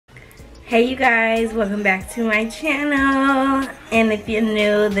Hey you guys, welcome back to my channel, and if you're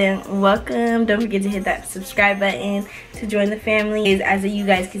new then welcome. Don't forget to hit that subscribe button to join the family. As you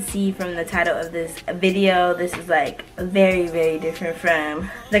guys can see from the title of this video, this is like very different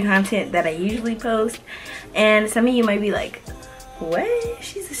from the content that I usually post, and some of you might be like, what,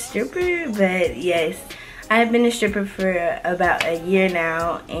 she's a stripper? But yes, I've been a stripper for about a year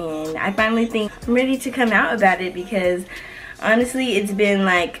now, and I finally think I'm ready to come out about it because honestly it's been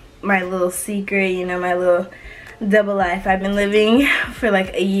like my little secret, you know, my little double life I've been living for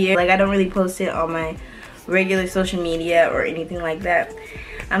like a year. Like, I don't really post it on my regular social media or anything like that.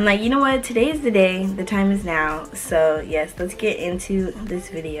 I'm like, you know what, today is the day, the time is now. So yes, let's get into this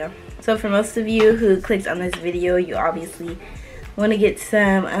video. So for most of you who clicked on this video, you obviously want to get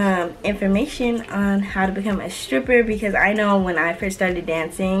some information on how to become a stripper, because I know when I first started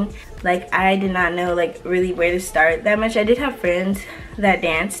dancing, like, I did not know like really where to start that much. I did have friends that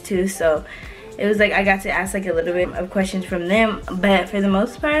danced too, so it was like I got to ask like a little bit of questions from them, but for the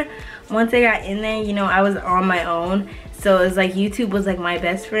most part, once I got in there, you know, I was on my own. So it's like YouTube was like my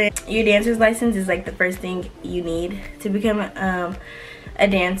best friend. Your dancer's license is like the first thing you need to become a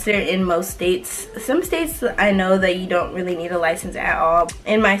dancer in most states. Some states I know that you don't really need a license at all.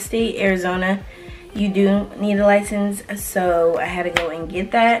 In my state, Arizona, you do need a license, so I had to go and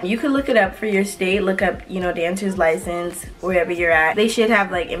get that. You could look it up for your state, look up, you know, dancer's license wherever you're at. They should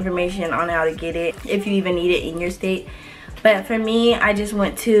have like information on how to get it if you even need it in your state. But for me, I just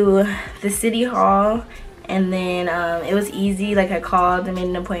went to the city hall, and then it was easy. Like, I called, I made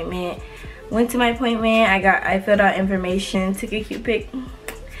an appointment, went to my appointment, I filled out information, took a cute pic.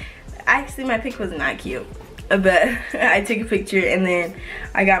 Actually, my pic was not cute, but I took a picture, and then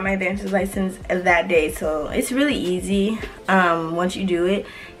I got my dancer's license that day. So it's really easy once you do it.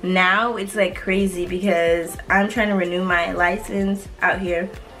 Now it's like crazy because I'm trying to renew my license out here,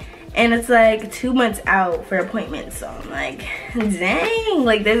 and it's like 2 months out for appointments. So I'm like, dang,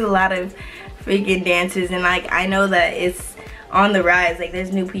 like there's a lot of freaking dancers, and like I know that it's on the rise. Like,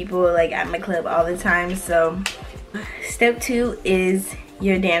 there's new people like at my club all the time. So step 2 is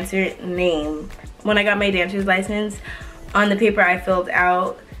your dancer name. When I got my dancer's license, on the paper I filled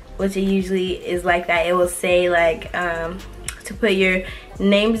out, which it usually is like that, it will say like to put your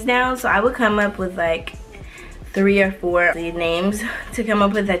names down. So I would come up with like 3 or 4 names to come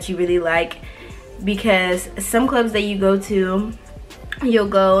up with that you really like, because some clubs that you go to, you'll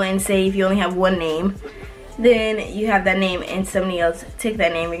go and say if you only have one name, then you have that name and somebody else take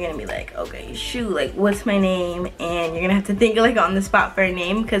that name, you're gonna be like, okay, shoot, like what's my name? And you're gonna have to think like on the spot for a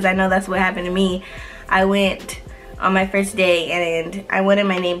name, because I know that's what happened to me. I went on my first day and I wanted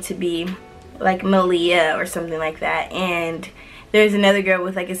my name to be like Malia or something like that, and there's another girl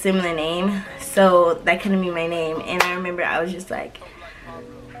with like a similar name, so that couldn't be my name. And I remember I was just like,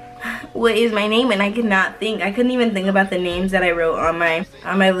 what is my name? And I could not think. I couldn't even think about the names that I wrote on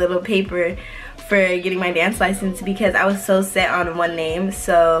my little paper for getting my dance license, because I was so set on one name.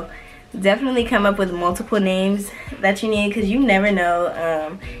 So definitely come up with multiple names that you need, because you never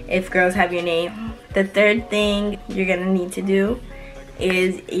know if girls have your name. The third thing you're gonna need to do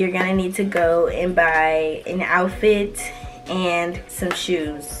is you're gonna need to go and buy an outfit and some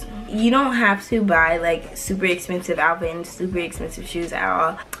shoes. You don't have to buy like super expensive outfit and super expensive shoes at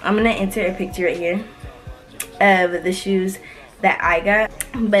all. I'm gonna enter a picture right here of the shoes that I got,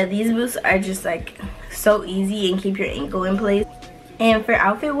 but these boots are just like so easy and keep your ankle in place. And for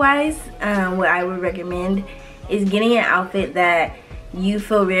outfit wise, what I would recommend is getting an outfit that you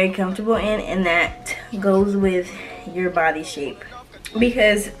feel very comfortable in and that goes with your body shape,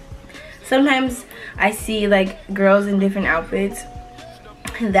 because sometimes I see like girls in different outfits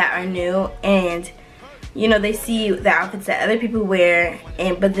that are new, and you know, they see the outfits that other people wear,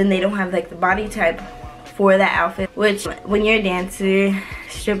 but then they don't have like the body type for that outfit, which when you're a dancer,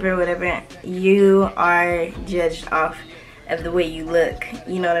 stripper, whatever, you are judged off of the way you look,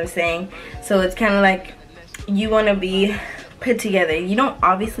 you know what I'm saying? So it's kind of like you want to be put together. You don't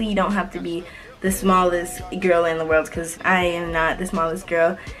have to be the smallest girl in the world, because I am not the smallest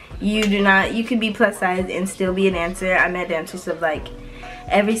girl. You can be plus size and still be a dancer. I met dancers of like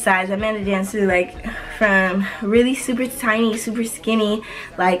every size. I met a dancer like from really super tiny, super skinny,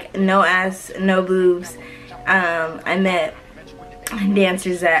 like no ass, no boobs. I met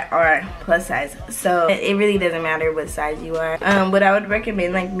dancers that are plus size, so it really doesn't matter what size you are. What I would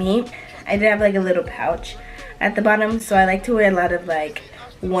recommend, like me, I did have like a little pouch at the bottom, so I like to wear a lot of like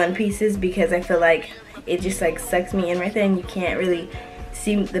one pieces, because I feel like it just like sucks me in right there and you can't really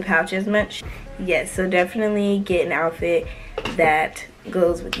see the pouch as much. Yes, so definitely get an outfit that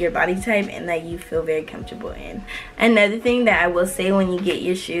goes with your body type and that you feel very comfortable in. Another thing that I will say when you get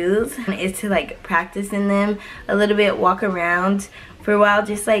your shoes is to like practice in them a little bit, walk around for a while,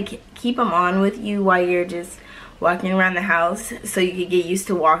 just like keep them on with you while you're just walking around the house so you can get used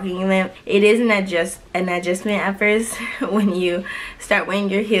to walking in them. It is an adjustment at first when you start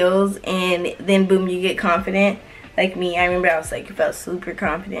wearing your heels and then boom, you get confident. Like me, I remember I was like, felt super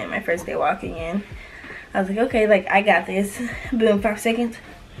confident my first day walking in. I was like, okay, like I got this. Boom, 5 seconds.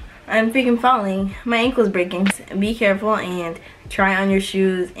 I'm freaking falling. My ankle's breaking. Be careful and try on your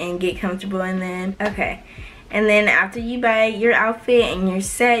shoes and get comfortable in them. Okay. And then after you buy your outfit and you're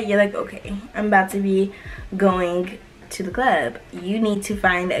set, you're like, okay, I'm about to be going to the club. You need to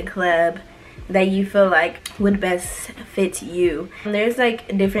find a club that you feel like would best fit you. There's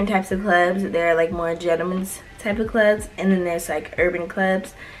like different types of clubs. There are like more gentlemen's type of clubs, and then there's like urban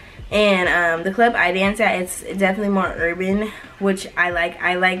clubs. And the club I dance at, it's definitely more urban, which I like.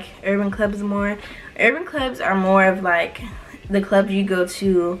 I like urban clubs more. Urban clubs are more of like the clubs you go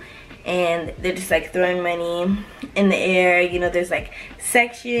to and they're just like throwing money in the air. You know, there's like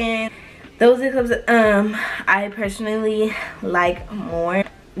section. Those are clubs I personally like more.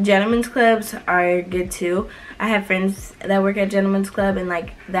 Gentlemen's clubs are good too. I have friends that work at Gentlemen's Club and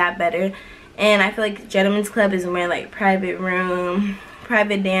like that better. And I feel like Gentlemen's Club is more like private room,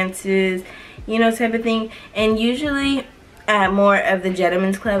 private dances, you know, type of thing. And usually at more of the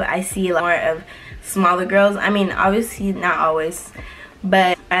Gentlemen's Club, I see a lot more of smaller girls. I mean, obviously not always,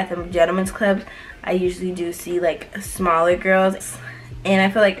 but at the Gentlemen's Club, I usually do see like smaller girls. And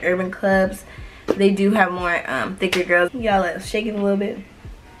I feel like urban clubs, they do have more thicker girls. Y'all like shaking a little bit.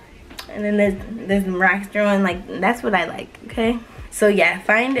 And then there's some racks throwing, like that's what I like, okay? So yeah,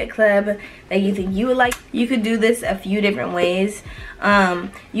 find a club that you think you would like. You could do this a few different ways.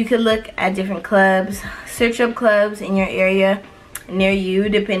 You could look at different clubs, search up clubs in your area near you,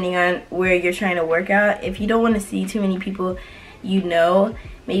 depending on where you're trying to work out. If you don't want to see too many people you know,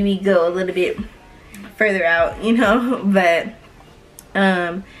 maybe go a little bit further out, you know. But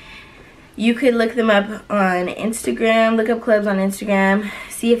you could look them up on Instagram, look up clubs on Instagram,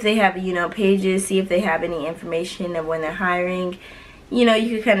 see if they have, you know, pages, see if they have any information of when they're hiring. You know,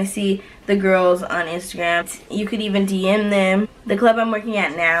 you could kind of see the girls on Instagram. You could even DM them. The club I'm working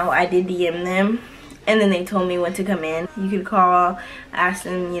at now, I did DM them, and then they told me when to come in. You could call, ask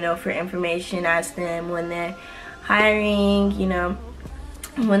them, you know, for information, ask them when they're hiring, you know,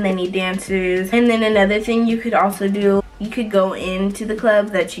 when they need dancers. And then another thing you could also do, you could go into the club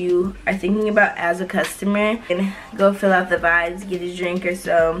that you are thinking about as a customer and go fill out the vibes, get a drink or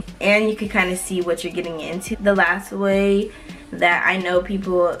so, and you could kind of see what you're getting into. The last way that I know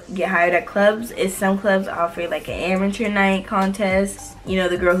people get hired at clubs is some clubs offer like an amateur night contest. You know,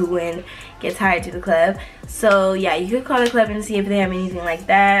 the girl who wins gets hired to the club. So yeah, you could call the club and see if they have anything like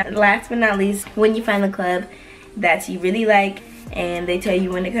that. Last but not least, when you find the club that you really like and they tell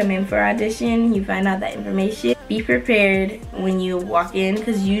you when to come in for audition, you find out that information. Be prepared when you walk in,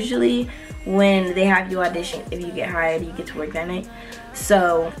 because usually when they have you audition, if you get hired, you get to work that night.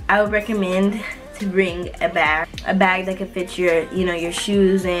 So I would recommend to bring a bag that can fit your, you know, your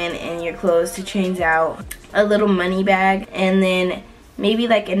shoes in and your clothes to change out, a little money bag, and then maybe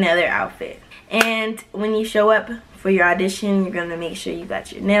like another outfit. And when you show up for your audition, you're gonna make sure you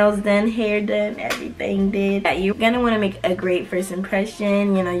got your nails done, hair done, everything did. Yeah, you're gonna want to make a great first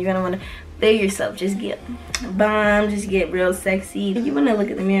impression. You know, you're gonna want to feel yourself, just get bomb, just get real sexy. You want to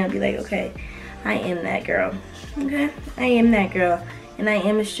look at the mirror and be like, okay, I am that girl. Okay, I am that girl, and I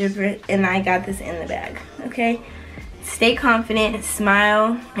am a stripper, and I got this in the bag. Okay, stay confident,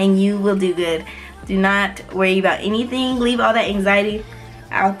 smile, and you will do good. Do not worry about anything. Leave all that anxiety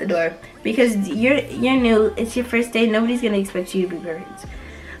out the door, because you're new. It's your first day. Nobody's gonna expect you to be perfect.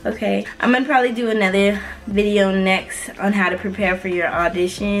 Okay, I'm gonna probably do another video next on how to prepare for your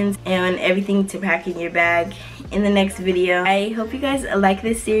auditions and everything to pack in your bag in the next video. I hope you guys like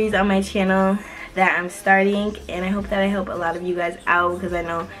this series on my channel that I'm starting, and I hope that I help a lot of you guys out, because I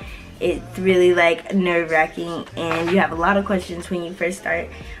know it's really like nerve-wracking and you have a lot of questions when you first start.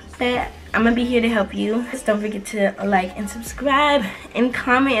 But I'm gonna be here to help you. Just don't forget to like and subscribe and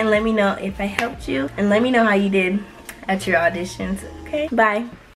comment and let me know if I helped you, and let me know how you did at your auditions. Okay, bye.